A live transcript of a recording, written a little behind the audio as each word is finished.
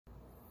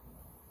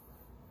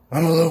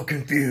I'm a little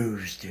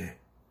confused.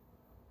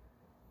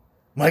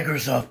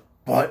 Microsoft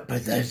bought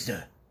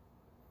Bethesda.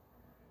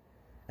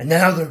 And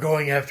now they're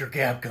going after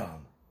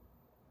Capcom.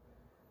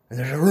 And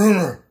there's a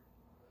rumor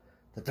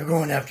that they're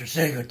going after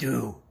Sega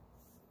too.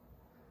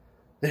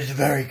 This is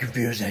very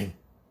confusing.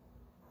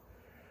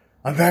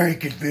 I'm very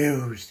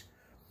confused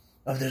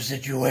of the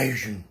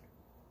situation.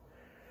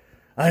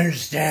 I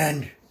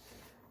understand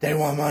they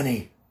want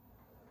money.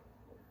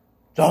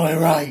 It's only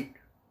right.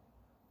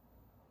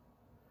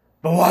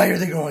 But why are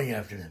they going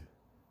after them?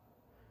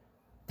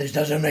 This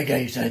doesn't make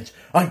any sense.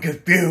 I'm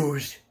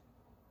confused.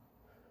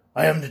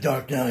 I am the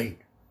Dark Knight.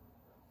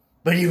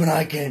 But even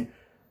I can't,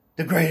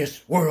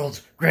 the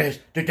world's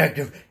greatest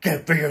detective,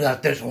 can't figure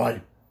out this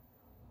one.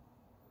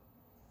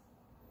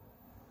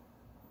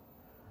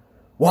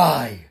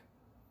 Why?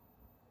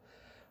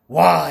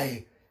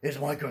 Why is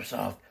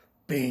Microsoft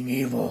being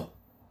evil?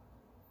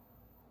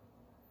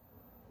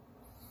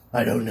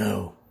 I don't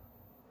know,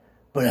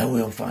 but I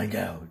will find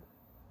out.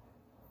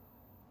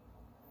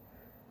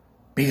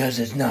 Because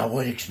it's not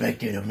what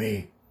expected of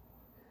me.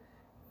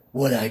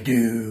 What I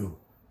do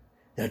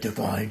that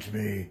defines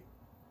me.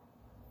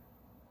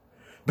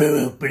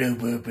 Boo, boo,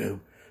 boo,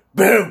 boo,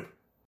 boo.